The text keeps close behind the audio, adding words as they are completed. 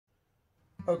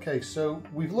Okay, so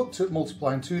we've looked at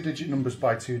multiplying 2-digit numbers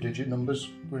by 2-digit numbers.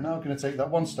 We're now going to take that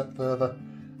one step further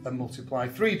and multiply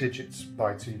 3 digits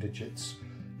by 2 digits.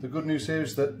 The good news here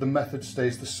is that the method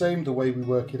stays the same, the way we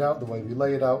work it out, the way we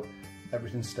lay it out,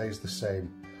 everything stays the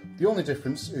same. The only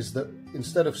difference is that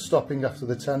instead of stopping after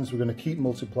the tens, we're going to keep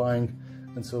multiplying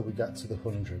until we get to the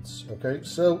hundreds. Okay,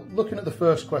 so looking at the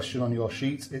first question on your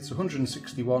sheet, it's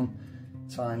 161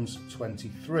 times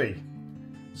 23.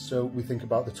 So we think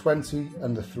about the 20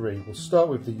 and the 3. We'll start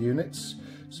with the units.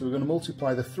 So we're going to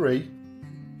multiply the 3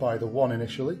 by the 1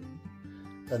 initially,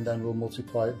 and then we'll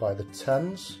multiply it by the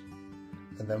tens,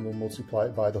 and then we'll multiply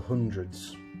it by the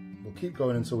hundreds. We'll keep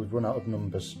going until we've run out of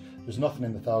numbers. There's nothing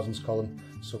in the thousands column,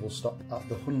 so we'll stop at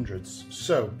the hundreds.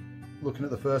 So looking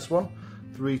at the first one,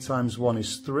 3 times 1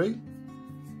 is 3.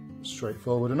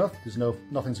 Straightforward enough. There's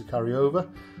nothing to carry over.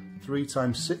 3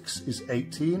 times 6 is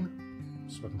 18.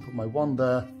 So I can put my 1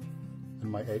 there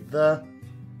and my 8 there.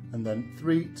 And then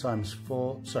 3 times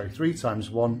 1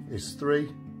 is 3.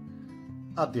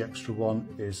 Add the extra 1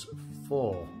 is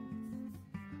 4.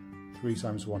 3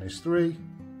 times 1 is 3.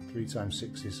 3 times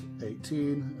 6 is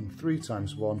 18. And 3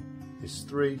 times 1 is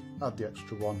 3. Add the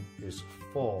extra 1 is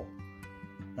 4.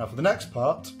 Now for the next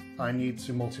part, I need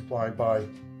to multiply by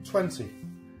 20.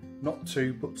 Not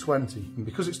 2, but 20. And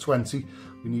because it's 20,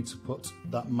 we need to put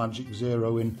that magic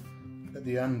 0 in at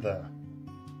the end there.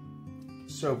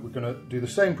 So we're going to do the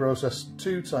same process,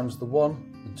 2 times the 1,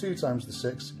 and 2 times the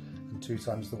 6, and 2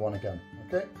 times the 1 again.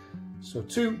 Okay, so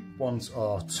 2 1s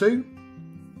are 2,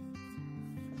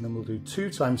 and then we'll do 2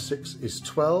 times 6 is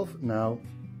 12. Now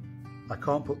I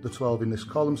can't put the 12 in this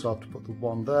column, so I have to put the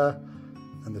 1 there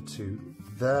and the 2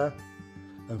 there.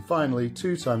 And finally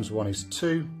 2 times 1 is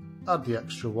 2, add the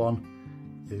extra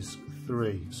 1 is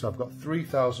 3. So I've got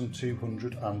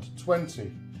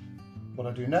 3,220. What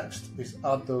I do next is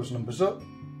add those numbers up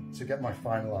to get my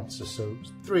final answer. So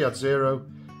 3 add 0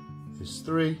 is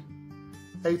 3,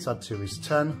 8 add 2 is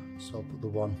 10, so I'll put the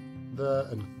 1 there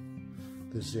and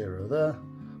the 0 there.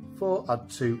 4 add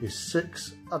 2 is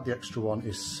 6, add the extra 1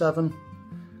 is 7,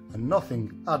 and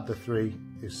nothing, add the 3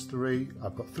 is 3.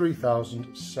 I've got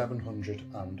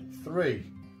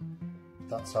 3,703.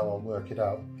 That's how I'll work it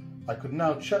out. I could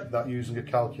now check that using a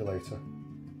calculator.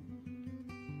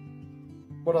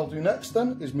 What I'll do next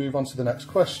then is move on to the next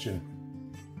question.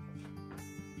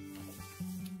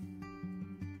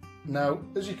 Now,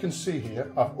 as you can see here,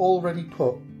 I've already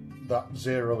put that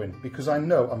 0 in because I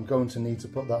know I'm going to need to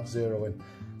put that 0 in.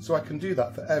 So I can do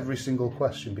that for every single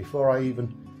question before I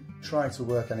even try to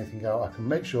work anything out. I can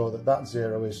make sure that that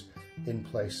 0 is in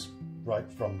place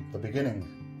right from the beginning.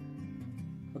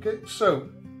 Okay, so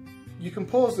you can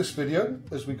pause this video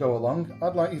as we go along.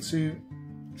 I'd like you to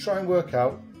try and work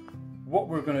out what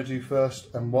we're going to do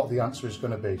first and what the answer is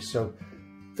going to be. So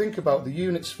think about the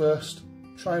units first,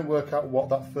 try and work out what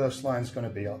that first line is going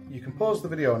to be. You can pause the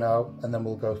video now and then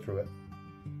we'll go through it.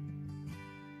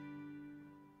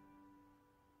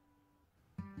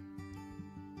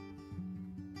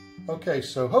 Okay,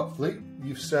 so hopefully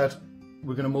you've said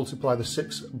we're going to multiply the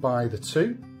 6 by the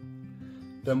 2,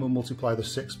 then we'll multiply the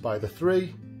 6 by the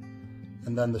 3,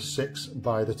 and then the 6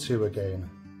 by the 2 again.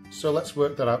 So let's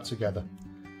work that out together.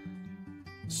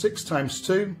 6 times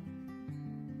 2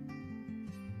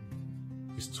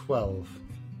 is 12.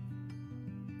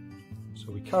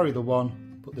 So we carry the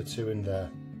 1, put the 2 in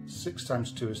there. 6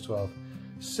 times 2 is 12.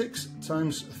 6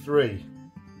 times 3.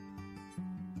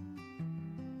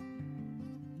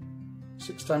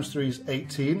 6 times 3 is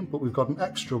 18, but we've got an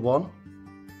extra 1.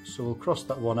 So we'll cross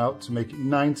that 1 out to make it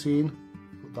 19.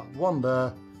 Put that 1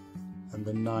 there and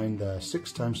the 9 there.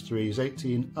 6 times 3 is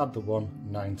 18, add the 1,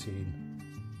 19.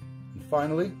 And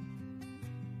finally,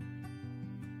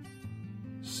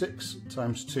 6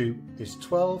 times 2 is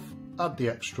 12, add the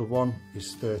extra 1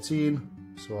 is 13,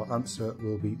 so our answer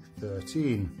will be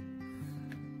 13.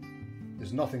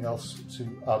 There's nothing else to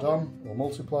add on or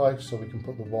multiply, so we can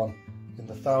put the 1 in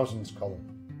the thousands column.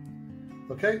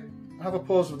 Okay, have a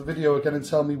pause of the video again and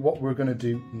tell me what we're going to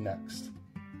do next.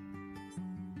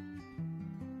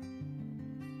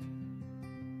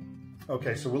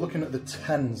 Okay, so we're looking at the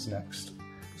tens next.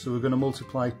 So we're going to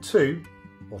multiply 2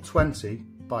 or 20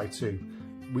 by 2.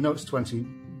 We know it's 20,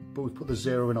 but we've put the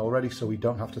 0 in already, so we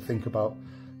don't have to think about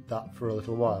that for a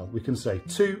little while. We can say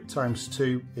 2 times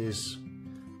 2 is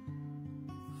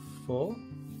 4.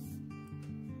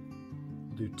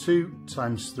 We'll do 2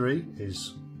 times 3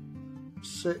 is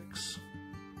 6.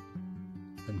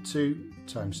 And 2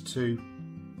 times 2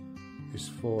 is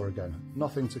 4 again.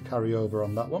 Nothing to carry over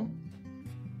on that one.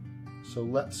 So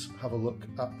let's have a look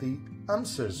at the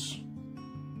answers.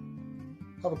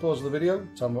 Have a pause of the video,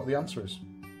 tell me what the answer is.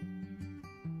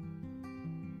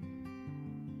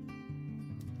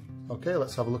 Okay,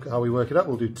 let's have a look at how we work it out.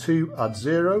 We'll do 2 add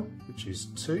 0, which is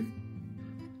 2.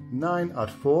 9 add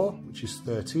 4, which is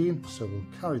 13, so we'll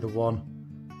carry the 1,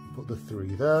 put the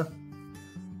 3 there.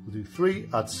 We'll do 3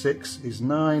 add 6 is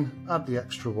 9, add the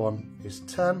extra 1 is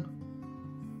 10.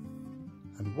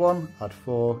 And 1 add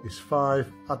 4 is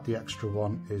 5, add the extra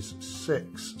 1 is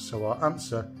 6. So our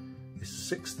answer is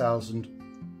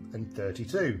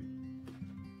 6,032.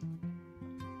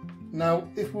 Now,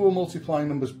 if we were multiplying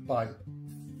numbers by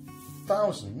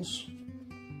thousands,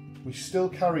 we still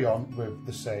carry on with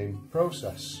the same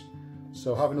process.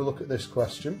 So having a look at this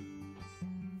question,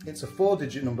 it's a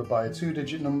 4-digit number by a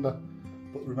 2-digit number,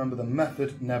 but remember the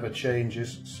method never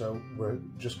changes, so we're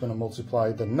just going to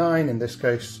multiply the 9 in this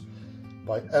case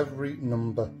by every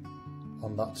number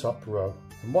on that top row.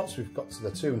 And once we've got to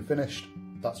the 2 and finished,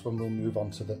 that's when we'll move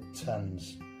on to the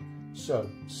tens. So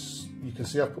you can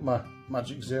see I've put my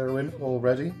magic 0 in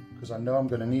already, because I know I'm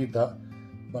going to need that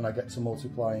when I get to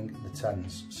multiplying the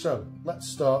tens. So let's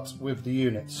start with the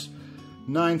units.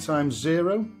 9 times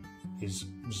 0 is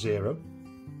 0.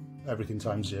 Everything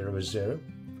times 0 is 0.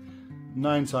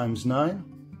 9 times 9,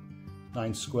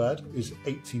 9 squared is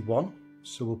 81.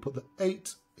 So we'll put the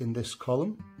 8 in this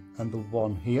column and the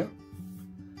 1 here.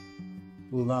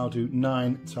 We'll now do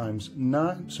 9 times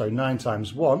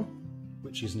 1,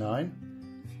 which is 9.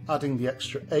 Adding the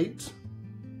extra 8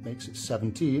 makes it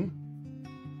 17.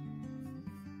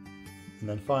 And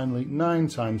then finally 9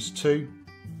 times 2,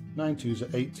 9 2s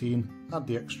are 18, add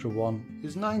the extra 1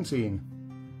 is 19.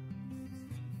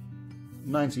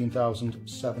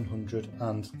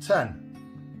 19,710.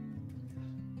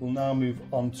 We'll now move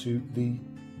on to the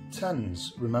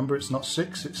tens. Remember, it's not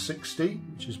 6, it's 60,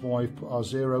 which is why we've put our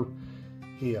 0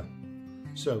 here.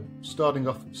 So starting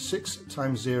off, 6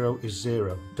 times 0 is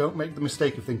 0. Don't make the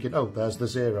mistake of thinking, oh, there's the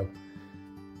 0.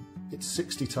 It's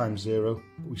 60 times 0,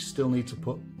 but we still need to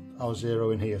put our 0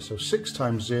 in here. So 6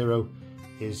 times 0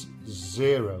 is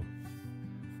 0.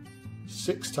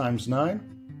 6 times 9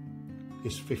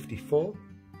 is 54.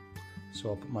 So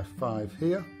I'll put my 5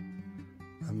 here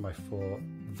and my 4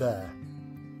 there.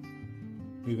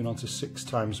 Moving on to 6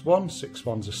 times 1, 6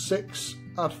 1s are 6,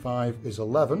 add 5 is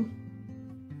 11.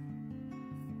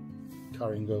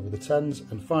 Carrying over the tens,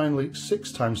 and finally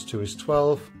 6 times 2 is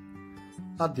 12,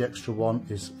 add the extra 1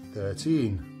 is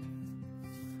 13.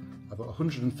 I've got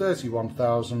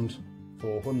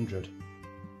 131,400.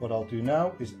 What I'll do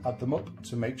now is add them up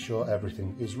to make sure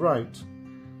everything is right.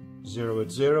 0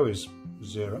 add 0 is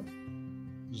 0,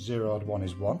 0 add 1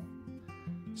 is 1,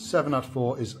 7 add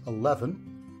 4 is 11,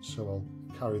 so I'll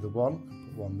carry the 1 and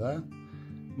put 1 there.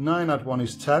 9 add 1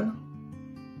 is 10,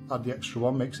 add the extra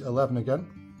 1 makes it 11 again.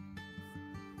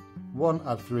 1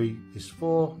 add 3 is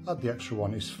 4, add the extra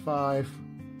 1 is 5,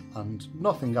 and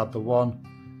nothing add the 1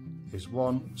 is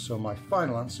 1, so my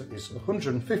final answer is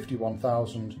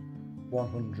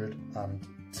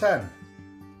 151,110.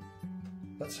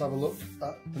 Let's have a look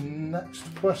at the next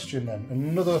question then,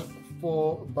 another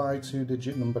 4 by 2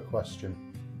 digit number question.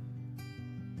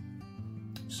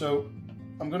 So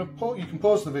I'm going to you can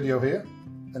pause the video here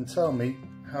and tell me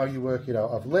how you work it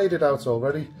out. I've laid it out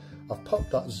already, I've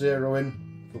popped that 0 in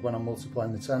for when I'm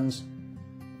multiplying the tens.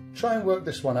 Try and work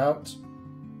this one out.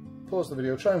 Pause the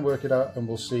video, try and work it out, and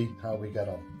we'll see how we get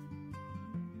on.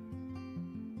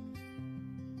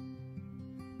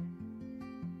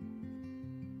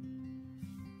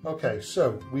 Okay,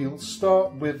 so we'll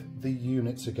start with the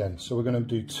units again. So we're going to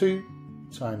do 2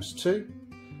 times 2,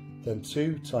 then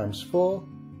 2 times 4,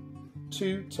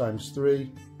 2 times 3,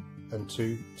 and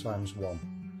 2 times 1.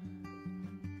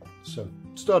 So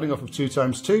starting off with 2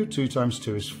 times 2, 2 times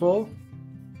 2 is 4,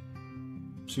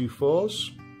 2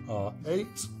 4s are 8,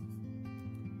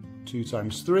 2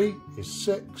 times 3 is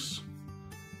 6,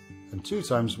 and 2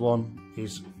 times 1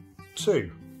 is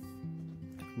 2.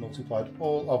 Multiplied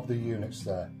all of the units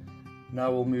there.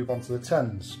 Now we'll move on to the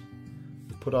tens.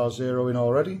 We've put our 0 in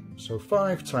already, so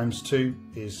 5 times 2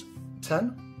 is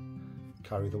 10,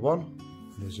 carry the 1,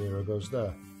 and the 0 goes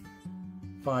there.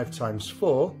 5 times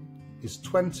 4 is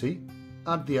 20,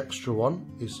 add the extra 1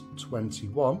 is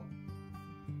 21.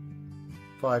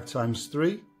 5 times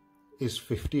 3 is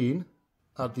 15,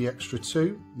 add the extra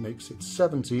 2 makes it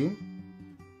 17.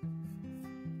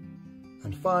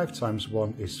 And 5 times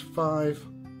 1 is 5,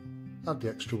 add the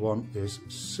extra 1 is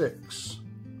 6.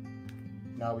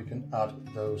 Now we can add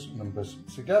those numbers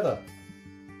together.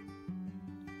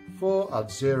 4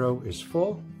 add 0 is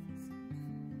 4,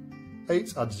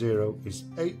 8 add 0 is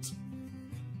 8,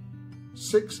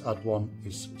 6 add 1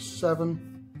 is 7,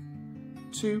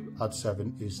 2 add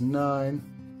 7 is 9,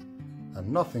 and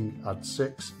nothing add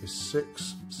 6 is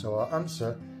 6, so our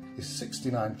answer is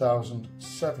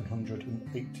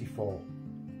 69,784.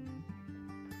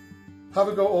 Have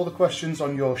a go at all the questions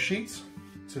on your sheet.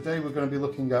 Today we're going to be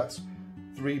looking at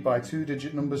 3 by 2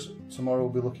 digit numbers. Tomorrow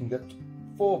we'll be looking at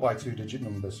 4 by 2 digit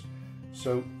numbers.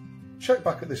 So check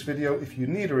back at this video if you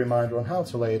need a reminder on how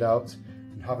to lay it out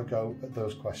and have a go at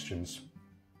those questions.